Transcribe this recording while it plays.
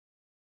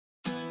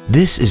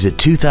This is a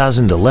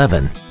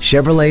 2011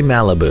 Chevrolet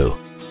Malibu.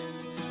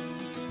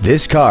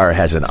 This car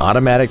has an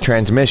automatic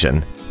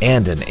transmission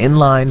and an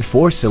inline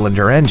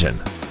four-cylinder engine.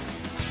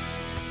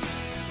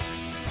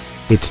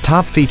 Its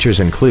top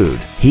features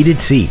include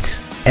heated seats,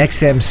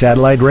 XM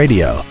satellite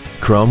radio,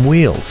 chrome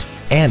wheels,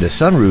 and a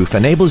sunroof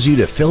enables you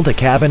to fill the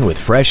cabin with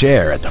fresh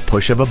air at the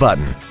push of a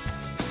button.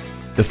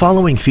 The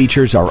following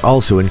features are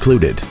also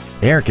included: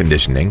 air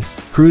conditioning,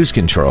 cruise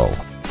control,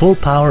 full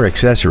power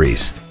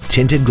accessories,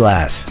 tinted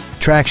glass,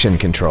 traction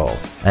control,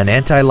 an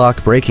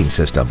anti-lock braking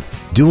system,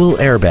 dual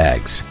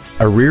airbags,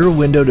 a rear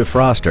window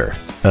defroster,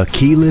 a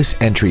keyless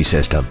entry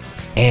system,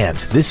 and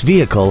this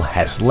vehicle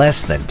has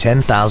less than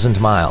 10,000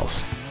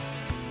 miles.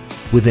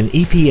 With an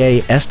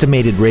EPA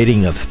estimated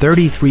rating of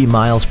 33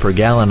 miles per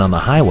gallon on the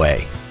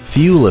highway,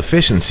 fuel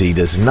efficiency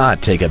does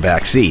not take a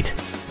back seat.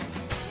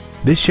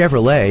 This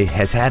Chevrolet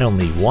has had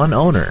only one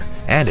owner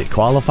and it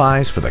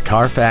qualifies for the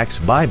Carfax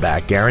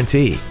buyback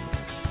guarantee.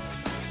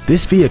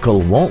 This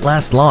vehicle won't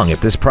last long at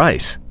this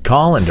price.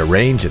 Call and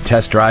arrange a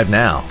test drive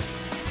now.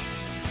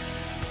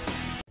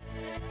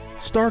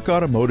 Stark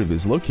Automotive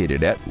is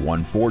located at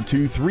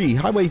 1423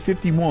 Highway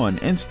 51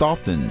 in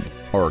Stoughton.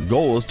 Our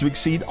goal is to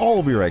exceed all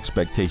of your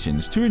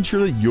expectations to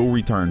ensure that you'll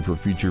return for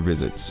future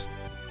visits.